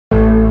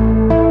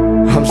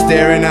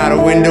staring out a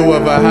window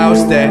of a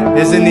house that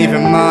isn't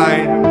even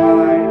mine.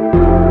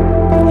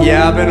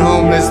 Yeah, I've been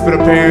homeless, but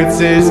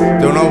appearances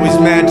don't always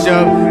match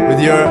up with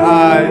your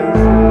eyes.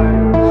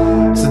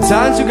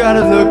 Sometimes you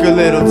gotta look a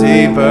little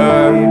deeper,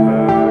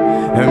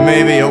 and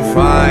maybe you'll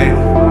find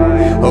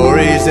a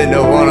reason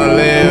to wanna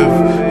live,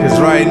 cause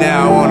right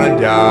now I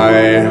wanna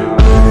die.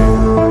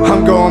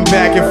 I'm going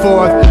back and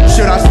forth,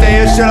 should I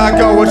stay or should I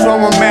go? Which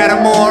one will matter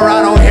more?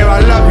 I don't hear I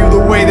love you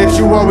the way that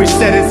you always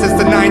said it. Since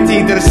the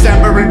 19th of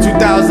December in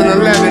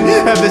 2011,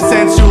 ever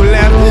since you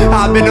left,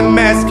 I've been a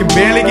mess, can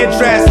barely get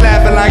dressed,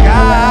 laughing like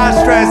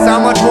stress, how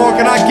much more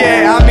can I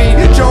get? I mean,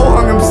 Joe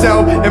hung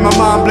himself and my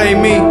mom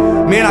blamed me.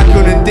 Man, I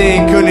couldn't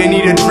think, couldn't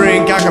eat a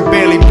drink, I could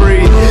barely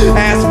breathe.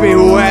 Ask me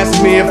who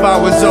asked me if I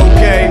was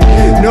okay.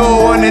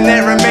 No one, and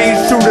that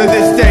remains true to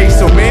this day.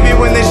 So maybe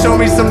when they show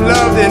me some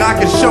love, then I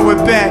can show it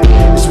back.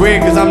 It's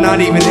weird cause I'm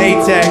not even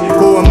A-tag.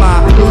 Who am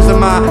I? Losing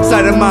my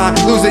sight of mine.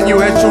 Losing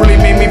you has truly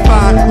made me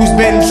find who's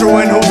been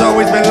true and who's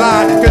always been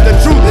lying. Cause the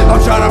truth,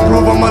 I'm trying to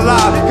prove I'm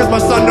alive. Cause my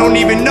son don't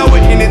even know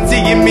it and it's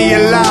eating me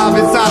alive.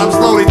 Inside I'm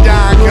slowly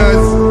dying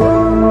cause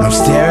I'm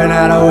staring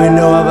out a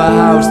window of a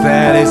house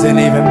that isn't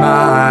even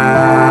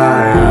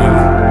mine.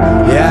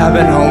 Yeah, I've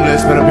been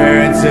homeless, but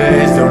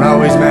appearances don't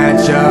always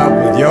match up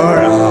with your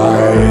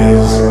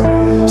eyes.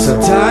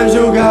 Sometimes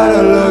you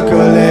gotta look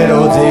a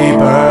little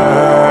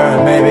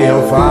deeper, maybe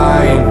you'll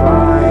find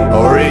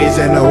a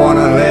reason to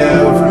wanna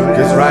live,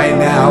 cause right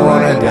now I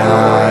wanna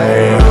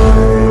die.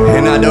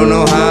 And I don't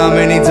know how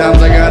many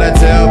times I gotta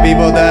tell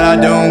people that I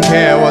don't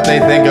care what they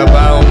think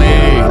about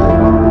me,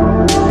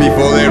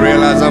 before they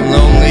realize I'm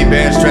lonely,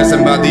 been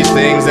stressing about these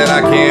things that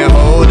I can't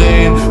hold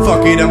in.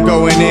 Fuck it, I'm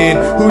going in.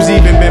 Who's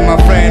even been my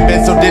friend?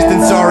 Been so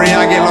distant, sorry,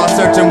 I get lost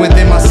searching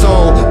within my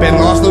soul. Been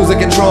lost, losing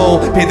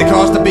control, paid the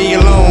cost to be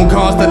alone.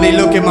 Constantly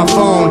look at my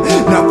phone,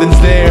 nothing's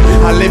there.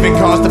 I live in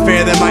constant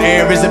fear that my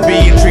air isn't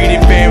being treated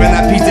fair, and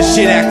that piece of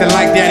shit acting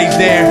like daddy's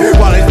there,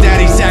 while his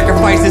daddy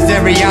sacrifices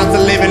every ounce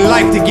of living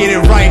life to get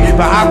it right.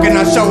 But how can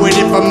I show it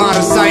if I'm out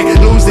of sight?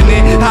 Losing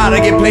it, how'd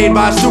I get played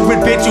by a stupid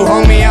bitch who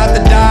hung me out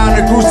to die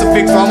on a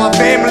crucifix? All my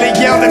family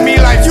yelled at me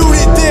like, you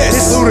did this.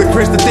 It's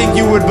ludicrous to think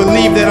you would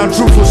believe that I'm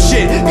truthful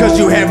shit, cause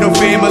you have no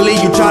family.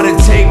 You try to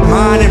take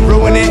mine and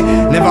ruin it.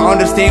 Never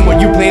understand what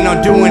you plan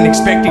on doing,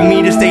 expecting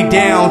me to stay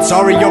down.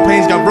 Sorry your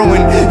plans got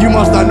ruined. You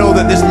must not know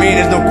that this man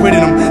is no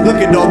quitting him. Look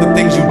at all the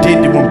things you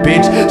did to him,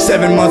 bitch.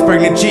 7 months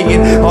pregnant,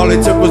 cheating. All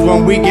it took was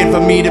 1 weekend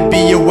for me to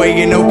be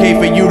away, and okay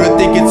for you to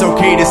think it's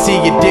okay to see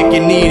your dick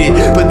and need it.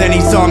 But then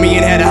he saw me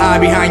and had to hide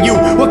behind you.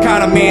 What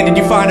kind of man did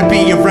you find to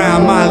be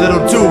around my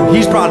little dude?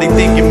 He's probably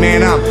thinking,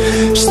 man, I'm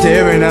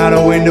staring out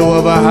a window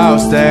of a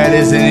house that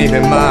isn't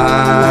even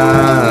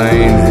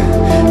mine.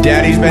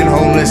 Daddy's been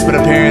homeless, but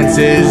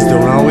appearances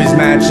don't always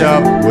match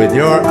up with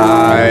your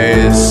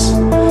eyes.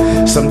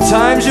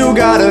 Sometimes you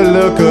gotta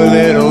look a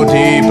little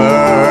deeper,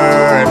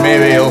 and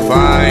maybe you'll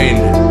find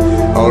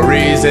a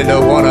reason to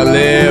wanna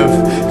live,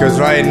 cause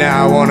right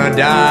now I wanna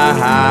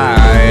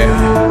die.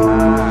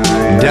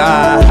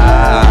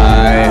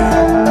 Die.